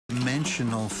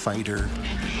conventional fighter,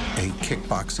 a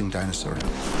kickboxing dinosaur.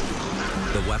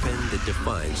 The weapon that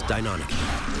defines Deinonychus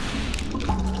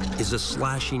is a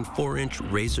slashing 4-inch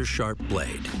razor-sharp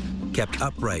blade, kept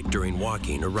upright during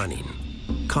walking or running,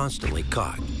 constantly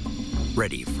cocked,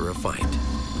 ready for a fight.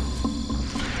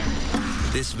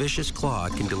 This vicious claw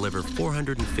can deliver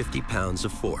 450 pounds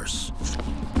of force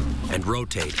and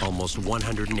rotate almost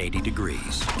 180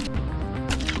 degrees.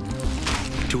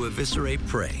 To eviscerate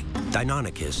prey,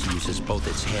 Deinonychus uses both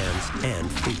its hands and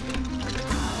feet.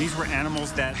 These were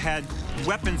animals that had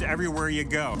weapons everywhere you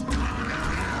go.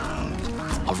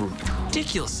 A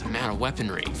ridiculous amount of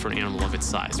weaponry for an animal of its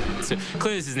size. So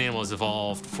clearly this is an animal that's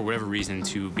evolved for whatever reason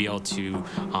to be able to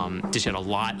dish out a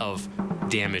lot of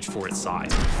damage for its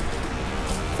size.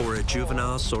 For a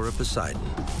juvenile Sauroposeidon,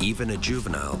 even a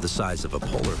juvenile the size of a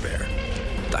polar bear,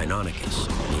 Deinonychus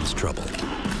means trouble.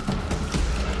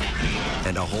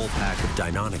 And a whole pack of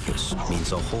Deinonychus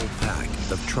means a whole pack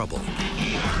of trouble.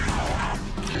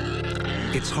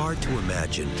 It's hard to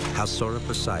imagine how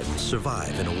Sauroposeidons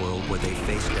survive in a world where they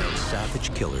face down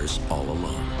savage killers all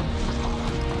alone.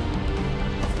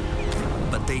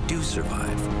 But they do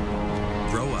survive,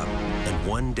 grow up, and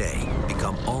one day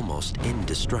become almost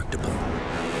indestructible.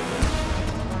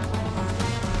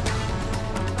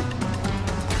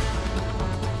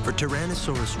 For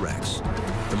Tyrannosaurus rex,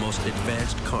 the most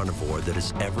advanced carnivore that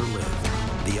has ever lived,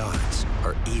 the odds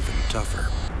are even tougher.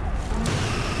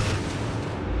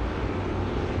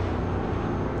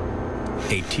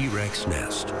 A T-Rex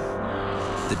nest.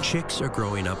 The chicks are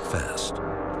growing up fast.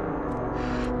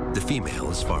 The female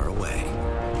is far away,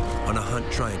 on a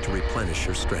hunt trying to replenish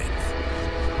her strength.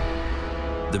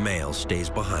 The male stays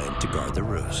behind to guard the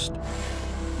roost.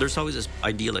 There's always this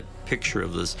idyllic picture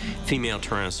of this female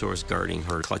Tyrannosaurus guarding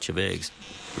her clutch of eggs.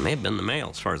 It may have been the male,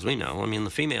 as far as we know. I mean,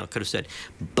 the female could have said,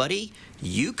 "Buddy,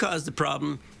 you caused the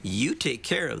problem. You take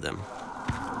care of them."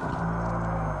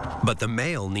 But the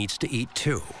male needs to eat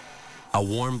too. A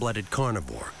warm-blooded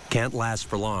carnivore can't last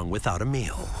for long without a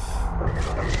meal.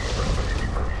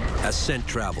 As scent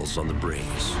travels on the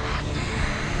breeze,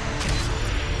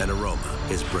 an aroma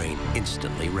his brain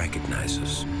instantly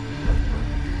recognizes.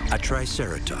 A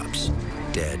Triceratops,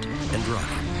 dead and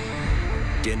rotting.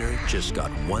 Dinner just got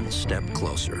one step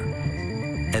closer.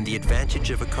 And the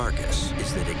advantage of a carcass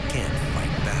is that it can't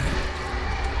fight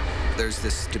back. There's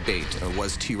this debate,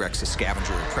 was T-Rex a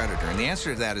scavenger or a predator? And the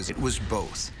answer to that is it was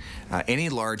both. Any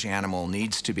large animal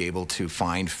needs to be able to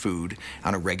find food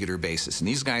on a regular basis. And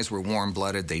these guys were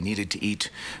warm-blooded. They needed to eat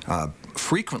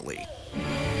frequently.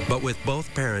 But with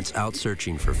both parents out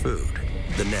searching for food,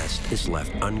 the nest is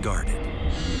left unguarded.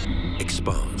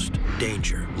 Exposed,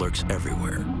 danger lurks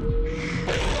everywhere.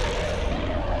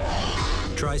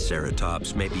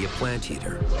 Triceratops may be a plant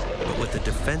eater, but with a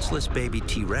defenseless baby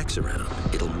T-Rex around,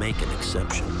 it'll make an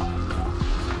exception.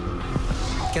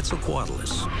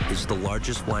 Quetzalcoatlus is the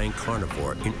largest flying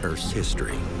carnivore in Earth's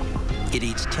history. It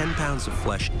eats 10 pounds of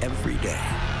flesh every day,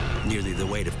 nearly the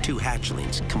weight of 2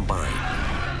 hatchlings combined.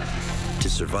 To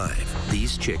survive,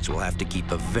 these chicks will have to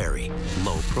keep a very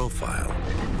low profile.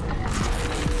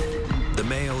 The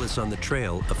male is on the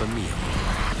trail of a meal.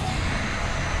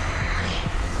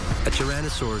 A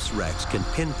Tyrannosaurus rex can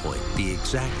pinpoint the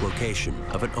exact location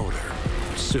of an odor.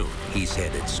 Soon, he's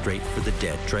headed straight for the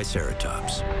dead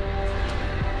Triceratops.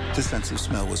 The sense of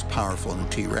smell was powerful in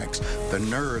T-Rex. The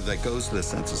nerve that goes to the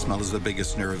sense of smell is the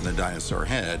biggest nerve in the dinosaur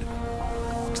head.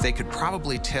 They could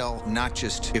probably tell not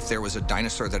just if there was a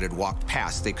dinosaur that had walked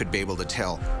past, they could be able to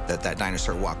tell that that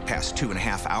dinosaur walked past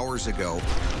 2.5 hours ago.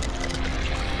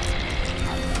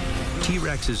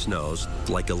 T-Rex's nose,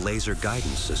 like a laser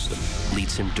guidance system,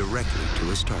 leads him directly to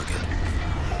his target.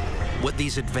 What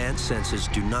these advanced senses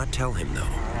do not tell him,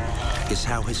 though, is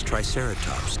how his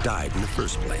Triceratops died in the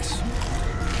first place.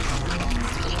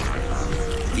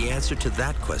 The answer to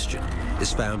that question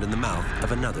is found in the mouth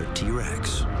of another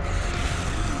T-Rex.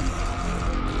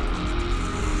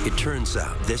 It turns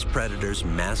out this predator's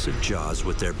massive jaws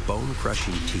with their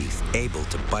bone-crushing teeth able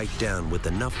to bite down with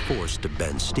enough force to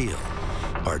bend steel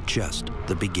are just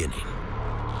the beginning.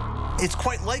 It's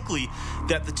quite likely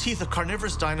that the teeth of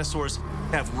carnivorous dinosaurs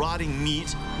have rotting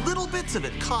meat, little bits of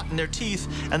it caught in their teeth,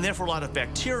 and therefore a lot of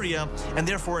bacteria, and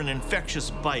therefore an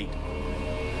infectious bite.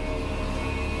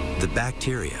 The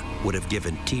bacteria would have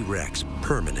given T-Rex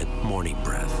permanent morning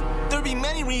breath. There'd be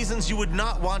many reasons you would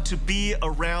not want to be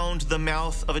around the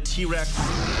mouth of a T-Rex,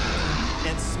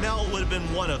 and smell would have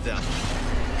been one of them.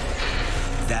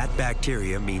 That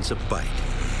bacteria means a bite.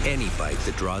 Any bite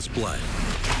that draws blood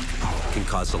can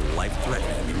cause a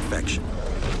life-threatening infection.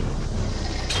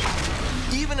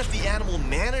 Even if the animal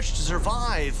managed to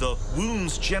survive the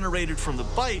wounds generated from the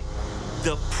bite,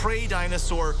 the prey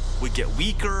dinosaur would get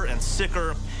weaker and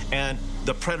sicker, and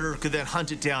the predator could then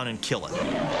hunt it down and kill it.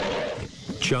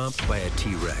 Chomped by a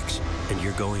T-Rex, and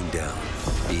you're going down,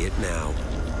 be it now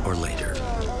or later.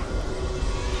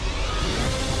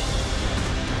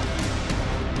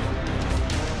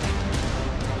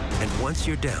 And once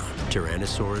you're down,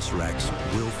 Tyrannosaurus Rex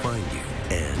will find you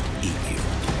and eat you.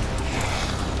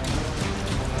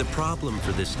 The problem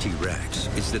for this T-Rex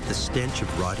is that the stench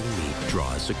of rotting meat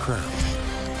draws a crowd.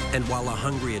 And while a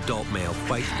hungry adult male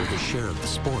fights for his share of the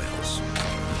spoils,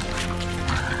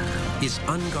 his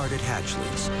unguarded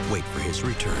hatchlings wait for his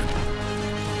return.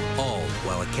 All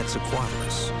while a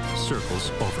Quetzalcoatlus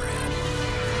circles overhead.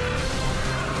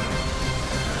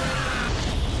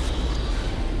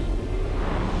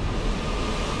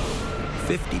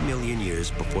 "50 million years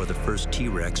before the first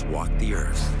T-Rex walked the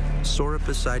Earth,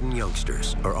 Sauroposeidon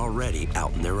youngsters are already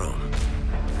out on their own.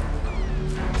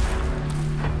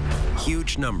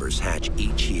 Huge numbers hatch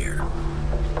each year,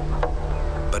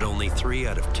 but only 3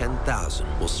 out of 10,000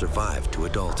 will survive to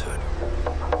adulthood.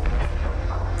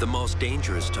 The most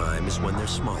dangerous time is when they're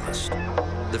smallest,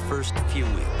 the first few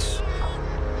weeks.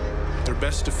 Their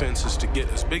best defense is to get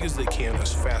as big as they can,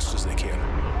 as fast as they can.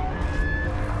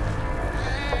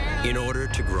 In order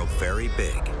to grow very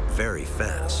big, very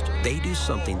fast, they do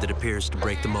something that appears to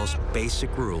break the most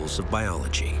basic rules of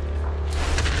biology.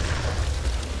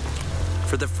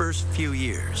 For the first few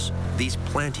years, these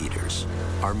plant eaters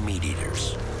are meat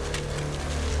eaters.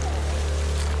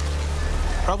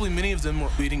 Probably many of them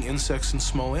were eating insects and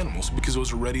small animals because it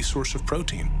was a ready source of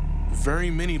protein.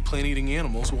 Very many plant-eating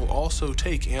animals will also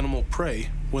take animal prey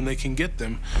when they can get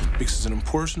them because it's an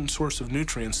important source of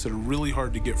nutrients that are really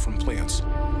hard to get from plants.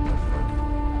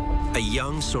 A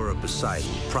young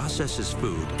Sauroposeidon processes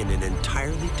food in an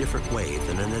entirely different way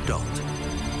than an adult,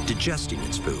 digesting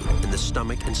its food in the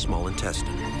stomach and small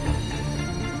intestine.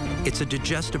 It's a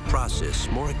digestive process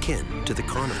more akin to the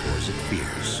carnivores it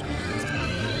fears.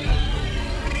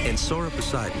 And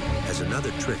Sauroposeidon has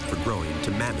another trick for growing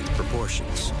to mammoth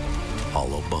proportions: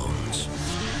 hollow bones.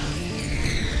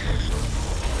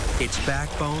 Its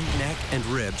backbone, neck, and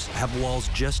ribs have walls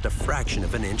just a fraction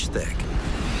of an inch thick.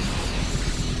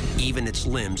 Even its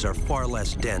limbs are far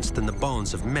less dense than the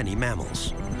bones of many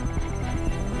mammals.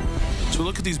 So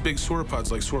look at these big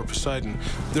sauropods like Sauroposeidon.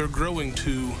 They're growing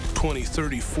to 20,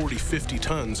 30, 40, 50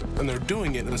 tons, and they're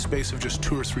doing it in the space of just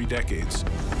 2 or 3 decades.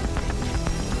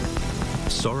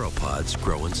 Sauropods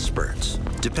grow in spurts,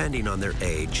 depending on their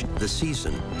age, the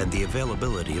season, and the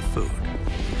availability of food.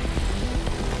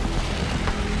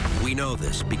 We know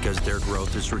this because their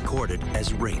growth is recorded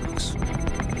as rings,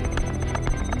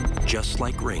 just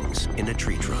like rings in a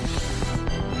tree trunk.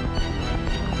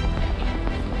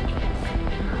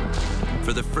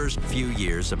 For the first few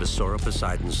years of a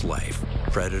Sauroposeidon's life,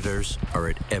 predators are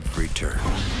at every turn.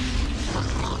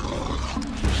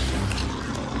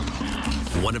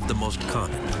 One of the most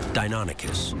common,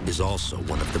 Deinonychus, is also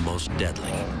one of the most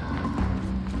deadly.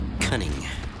 Cunning,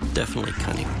 definitely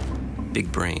cunning.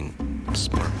 Big brain,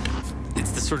 smart.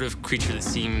 It's the sort of creature that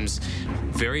seems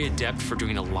very adept for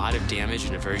doing a lot of damage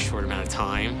in a very short amount of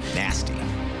time. Nasty.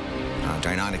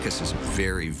 Deinonychus is a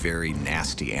very, very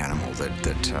nasty animal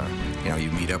that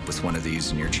you meet up with one of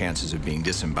these and your chances of being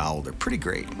disemboweled are pretty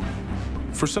great.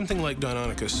 For something like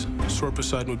Deinonychus,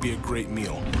 Sauroposeidon would be a great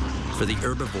meal. For the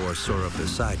herbivore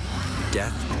Sauroposeidon,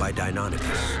 death by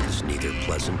Deinonychus is neither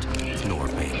pleasant nor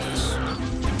painless.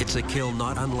 It's a kill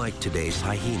not unlike today's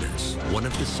hyenas, one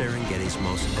of the Serengeti's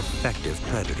most effective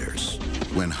predators.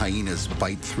 When hyenas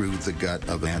bite through the gut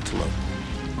of antelope,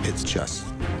 it just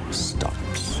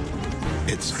stops.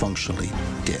 It's functionally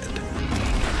dead.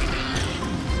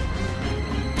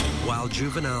 While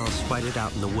juveniles fight it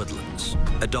out in the woodlands,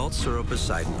 adult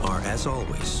Sauroposeidon are, as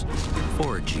always,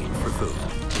 foraging for food.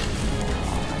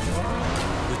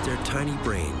 With their tiny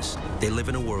brains, they live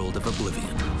in a world of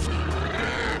oblivion,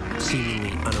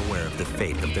 seemingly unaware of the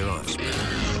fate of their offspring.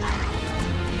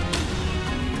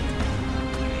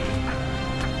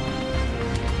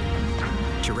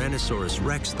 Tyrannosaurus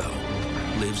Rex, though,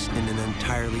 lives in an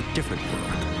entirely different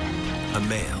world. A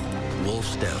male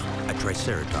wolfs down a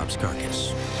Triceratops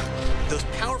carcass. Those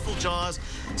powerful jaws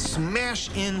smash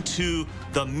into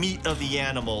the meat of the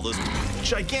animal. Those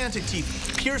gigantic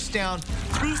teeth pierce down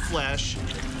through flesh.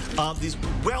 These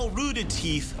well-rooted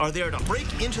teeth are there to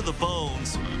break into the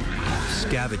bones.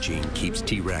 Scavenging keeps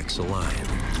T-Rex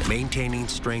alive. Maintaining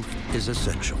strength is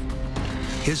essential.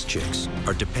 His chicks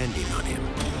are depending on him.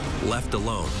 Left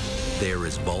alone, they are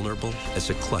as vulnerable as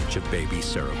a clutch of baby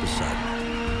Sauroposeidon.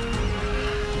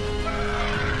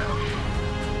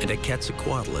 a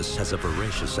Quetzalcoatlus has a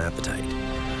voracious appetite.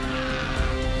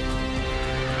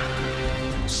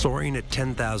 Soaring at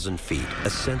 10,000 feet, a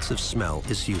sense of smell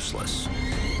is useless.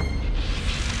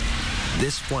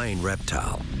 This flying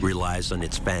reptile relies on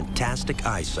its fantastic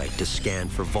eyesight to scan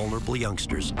for vulnerable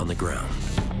youngsters on the ground.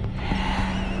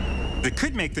 It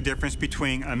could make the difference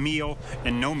between a meal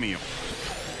and no meal.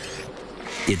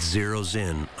 It zeroes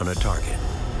in on a target.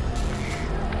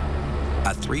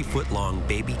 A 3-foot-long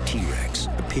baby T-Rex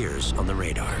appears on the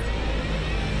radar.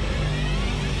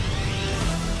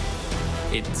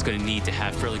 It's going to need to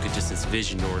have fairly good distance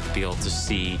vision in order to be able to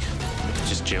see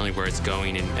just generally where it's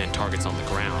going and targets on the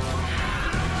ground.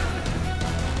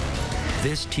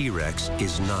 This T-Rex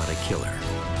is not a killer.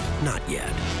 Not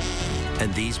yet.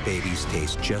 And these babies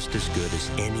taste just as good as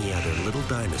any other little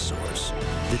dinosaurs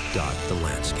that dot the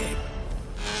landscape.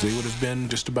 They would have been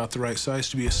just about the right size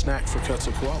to be a snack for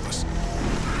Quetzalcoatlus.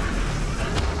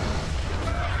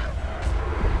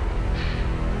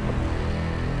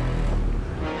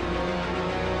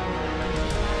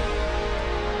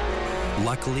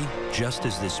 Luckily, just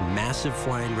as this massive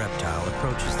flying reptile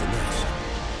approaches the nest,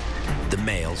 the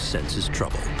male senses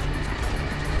trouble.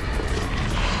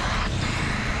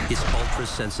 His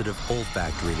ultra-sensitive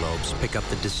olfactory lobes pick up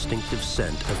the distinctive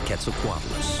scent of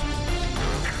Quetzalcoatlus.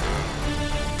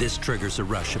 This triggers a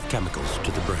rush of chemicals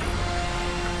to the brain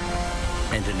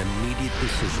and an immediate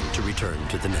decision to return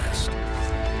to the nest.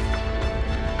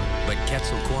 But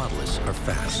Quetzalcoatlus are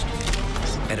fast,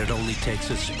 and it only takes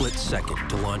a split second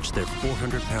to launch their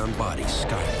 400-pound bodies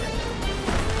skyward.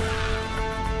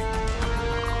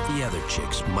 The other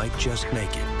chicks might just make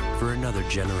it for another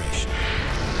generation.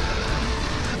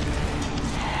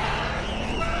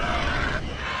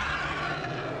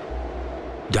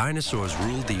 Dinosaurs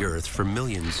ruled the Earth for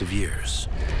millions of years.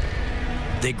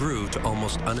 They grew to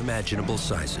almost unimaginable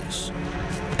sizes,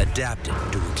 adapted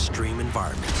to extreme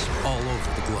environments all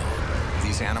over the globe.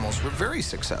 These animals were very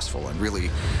successful and really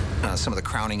some of the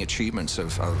crowning achievements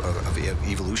of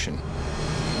evolution.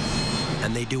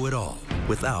 And they do it all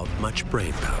without much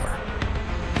brain power.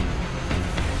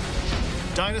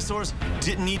 Dinosaurs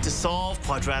didn't need to solve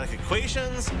quadratic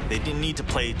equations. They didn't need to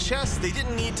play chess. They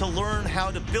didn't need to learn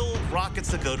how to build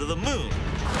rockets that go to the moon.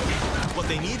 What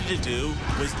they needed to do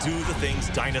was do the things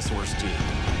dinosaurs do.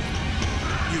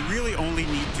 You really only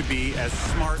need to be as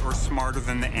smart or smarter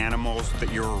than the animals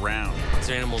that you're around. These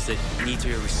are animals that need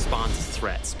to respond to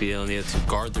threats, be able to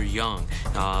guard their young,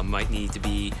 might need to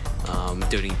be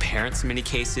doting parents in many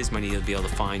cases, might need to be able to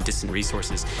find distant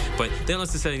resources, but they don't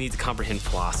necessarily need to comprehend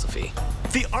philosophy.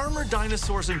 The armored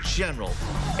dinosaurs in general,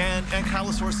 and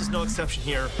Ankylosaurus is no exception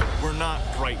here, were not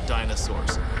bright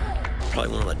dinosaurs.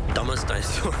 Probably one of the dumbest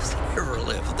dinosaurs that ever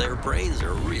lived. Their brains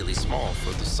are really small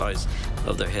for the size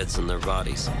of their heads and their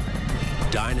bodies.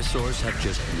 Dinosaurs have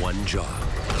just one job: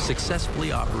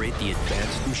 successfully operate the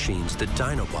advanced machines that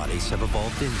dinobodies have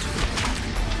evolved into.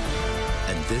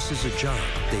 And this is a job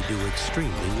they do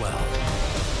extremely well.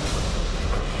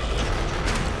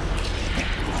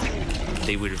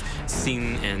 They would have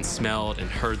seen and smelled and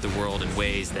heard the world in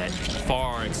ways that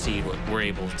far exceed what we're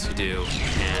able to do.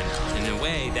 And in a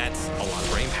way, that's a lot of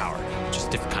brain power, just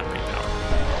a different kind of brain power.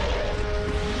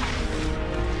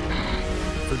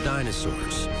 For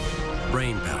dinosaurs,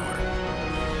 brain power,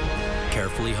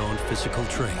 carefully honed physical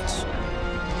traits,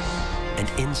 and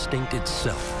instinct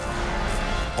itself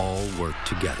all work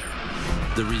together.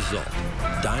 The result,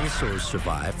 dinosaurs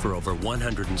survived for over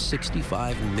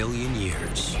 165 million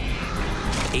years,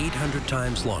 800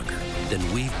 times longer than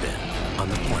we've been on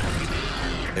the planet.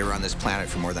 They were on this planet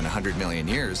for more than 100 million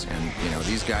years, and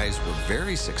these guys were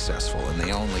very successful, and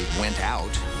they only went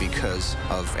out because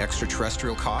of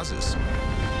extraterrestrial causes.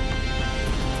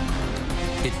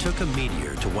 It took a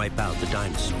meteor to wipe out the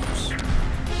dinosaurs,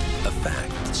 a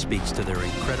fact that speaks to their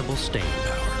incredible staying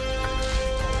power.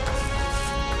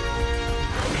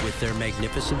 With their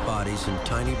magnificent bodies and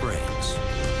tiny brains,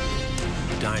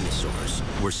 dinosaurs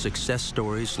were success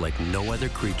stories like no other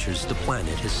creatures the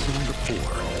planet has seen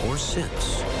before or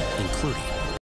since, including